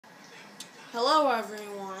Hello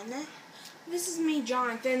everyone, this is me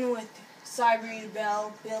Jonathan with Cyber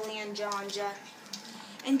Bell, Billy and Jonja,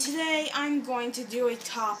 and today I'm going to do a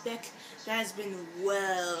topic that has been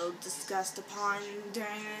well discussed upon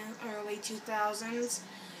during the early 2000s,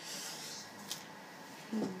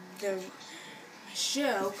 the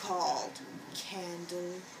show called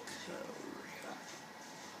Candle Cove.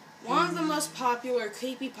 One of the most popular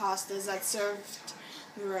creepypastas that served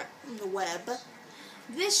the web.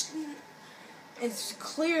 This is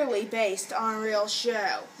clearly based on a real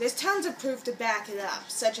show. There's tons of proof to back it up,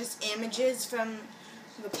 such as images from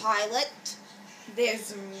the pilot,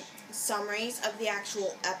 there's summaries of the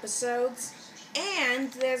actual episodes,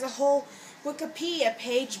 and there's a whole Wikipedia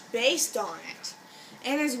page based on it.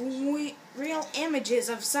 And there's real images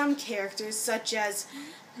of some characters, such as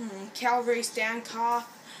Calvary Stankoff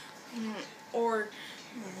or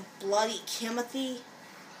Bloody Timothy.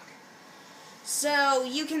 So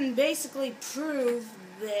you can basically prove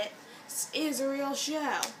that this is a real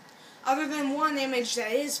show. Other than one image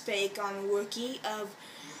that is fake on the wiki of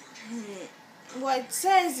what it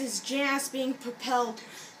says is Janice being propelled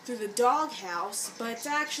through the doghouse, but it's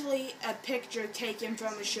actually a picture taken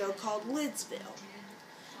from a show called Lidsville.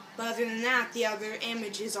 But other than that, the other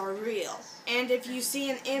images are real. And if you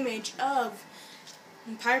see an image of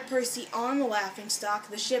Pirate Percy on the laughingstock,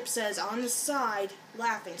 the ship says on the side,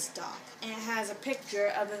 laughingstock, and it has a picture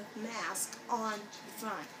of a mask on the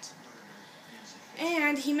front.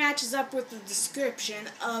 And he matches up with the description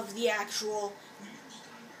of the actual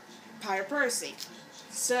Pirate Percy.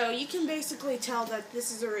 So you can basically tell that this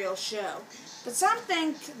is a real show. But some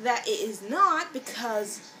think that it is not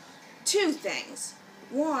because two things.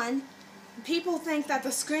 One, people think that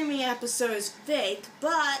the Screaming episode is fake,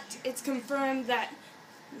 but it's confirmed that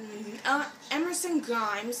Emerson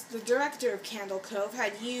Grimes, the director of Candle Cove,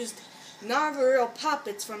 had used none of the real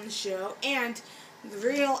puppets from the show, and the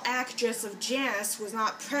real actress of Janice was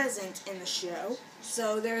not present in the show,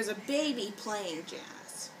 so there's a baby playing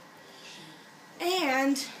Janice.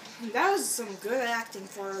 And that was some good acting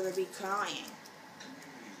for her to be crying.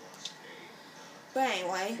 But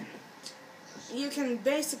anyway, you can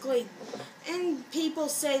basically, and people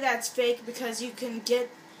say that's fake because you can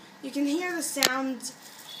hear the sound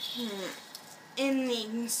in the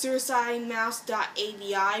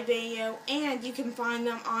suicidemouse.avi video, and you can find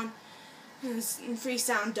them on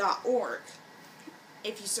freesound.org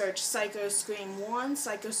if you search Psycho Scream 1,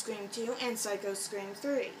 Psycho Scream 2, and Psycho Scream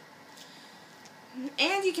 3.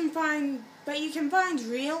 And you can find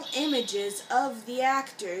real images of the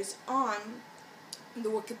actors on the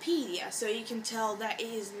Wikipedia, so you can tell that it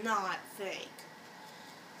is not fake.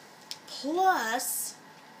 Plus,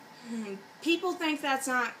 people think that's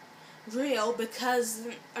not real because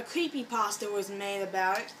a creepypasta was made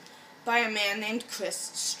about it by a man named Chris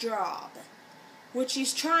Straub, which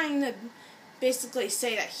he's trying to basically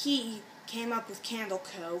say that he came up with Candle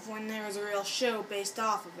Cove when there was a real show based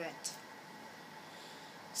off of it.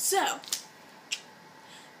 So,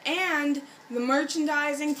 and the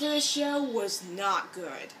merchandising for this show was not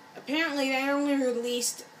good. Apparently they only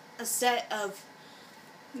released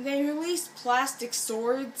they released plastic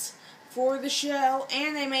swords for the show,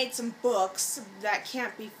 and they made some books that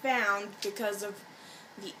can't be found because of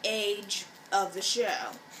the age of the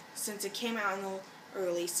show, since it came out in the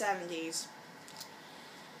early 70s.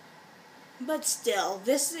 But still,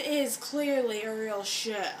 this is clearly a real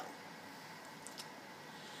show.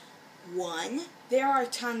 One, there is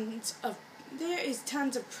tons of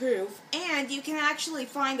proof, and you can actually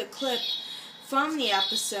find a clip from the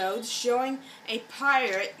episode showing a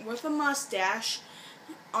pirate with a mustache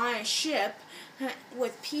on a ship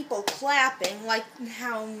with people clapping, like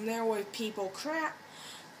how there were people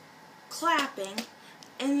clapping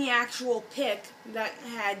in the actual pic that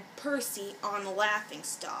had Percy on the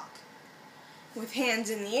laughingstock, with hands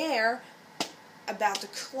in the air about to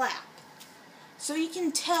clap. So you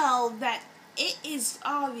can tell that it is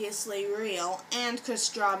obviously real, and Chris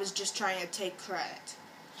Straub is just trying to take credit.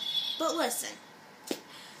 But listen,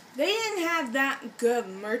 they didn't have that good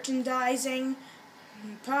merchandising,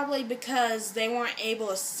 probably because they weren't able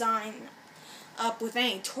to sign up with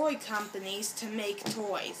any toy companies to make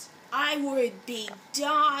toys. I would be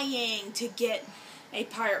dying to get a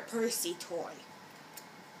Pirate Percy toy.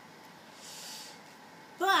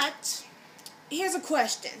 But here's a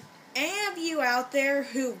question. Any of you out there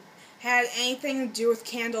who had anything to do with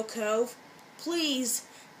Candle Cove, please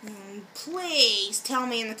tell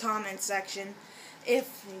me in the comments section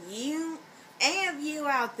if any of you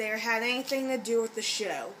out there had anything to do with the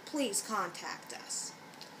show. Please contact us.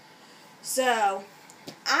 So,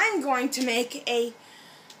 I'm going to make a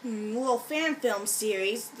little fan film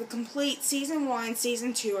series, the complete Season 1 and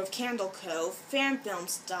Season 2 of Candle Cove, fan film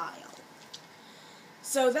style.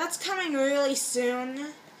 So that's coming really soon.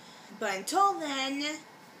 But until then,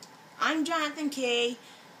 I'm Jonathan K.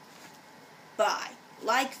 Bye.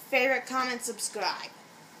 Like, favorite, comment, subscribe.